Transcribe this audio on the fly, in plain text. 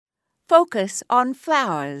focus on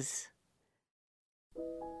flowers.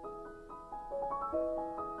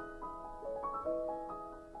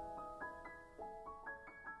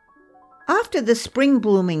 After the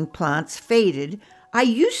spring-blooming plants faded, I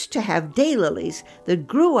used to have daylilies that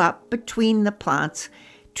grew up between the plants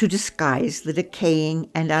to disguise the decaying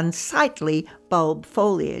and unsightly bulb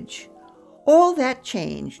foliage. All that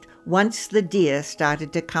changed once the deer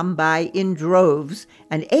started to come by in droves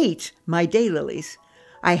and ate my daylilies.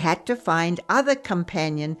 I had to find other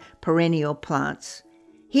companion perennial plants.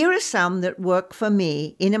 Here are some that work for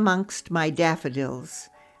me in amongst my daffodils: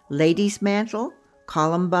 lady's mantle,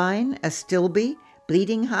 columbine, astilbe,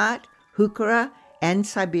 bleeding heart, heuchera, and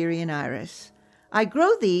Siberian iris. I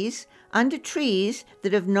grow these under trees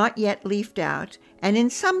that have not yet leafed out and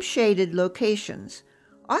in some shaded locations.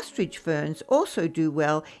 Ostrich ferns also do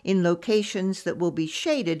well in locations that will be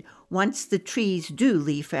shaded once the trees do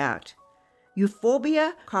leaf out.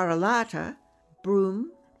 Euphorbia correlata,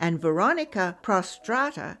 broom, and Veronica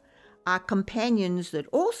prostrata are companions that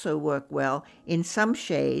also work well in some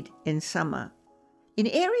shade in summer. In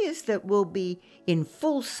areas that will be in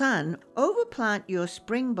full sun, overplant your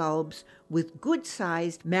spring bulbs with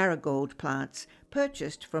good-sized marigold plants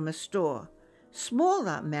purchased from a store.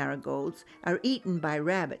 Smaller marigolds are eaten by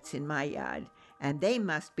rabbits in my yard, and they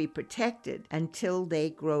must be protected until they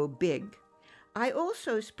grow big. I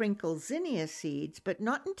also sprinkle zinnia seeds, but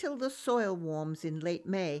not until the soil warms in late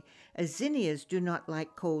May, as zinnias do not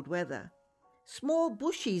like cold weather. Small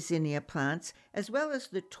bushy zinnia plants, as well as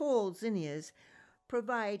the tall zinnias,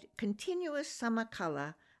 provide continuous summer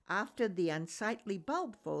color after the unsightly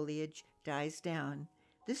bulb foliage dies down.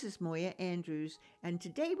 This is Moya Andrews, and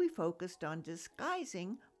today we focused on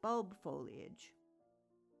disguising bulb foliage.